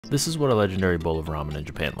This is what a legendary bowl of ramen in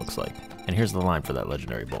Japan looks like, and here's the line for that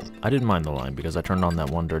legendary bowl. I didn't mind the line because I turned on that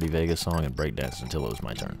one Dirty Vegas song and breakdanced until it was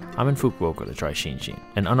my turn. I'm in Fukuoka to try Shinshin,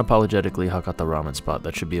 an unapologetically Hakata ramen spot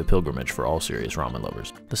that should be a pilgrimage for all serious ramen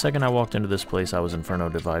lovers. The second I walked into this place, I was Inferno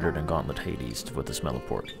divided and Gauntlet Hades with the smell of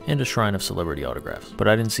pork, and a shrine of celebrity autographs. But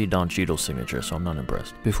I didn't see Don Cheadle's signature, so I'm not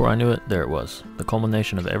impressed. Before I knew it, there it was. The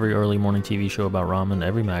culmination of every early morning TV show about ramen,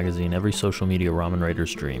 every magazine, every social media ramen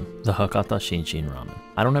raider's dream. The Hakata Shinshin ramen.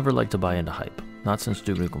 I don't ever like to buy into hype. Not since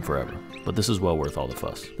Duke Nukem Forever, but this is well worth all the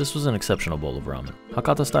fuss. This was an exceptional bowl of ramen.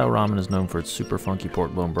 Hakata style ramen is known for its super funky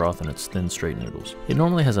pork bone broth and its thin straight noodles. It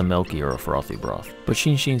normally has a milky or a frothy broth, but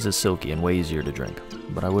Shinshin's is silky and way easier to drink,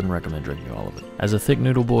 but I wouldn't recommend drinking all of it. As a thick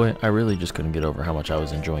noodle boy, I really just couldn't get over how much I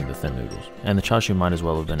was enjoying the thin noodles, and the chashu might as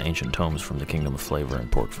well have been ancient tomes from the kingdom of flavor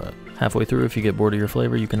and pork fat. Halfway through, if you get bored of your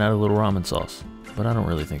flavor, you can add a little ramen sauce, but I don't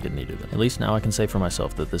really think it needed it. At least now I can say for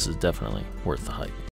myself that this is definitely worth the hype.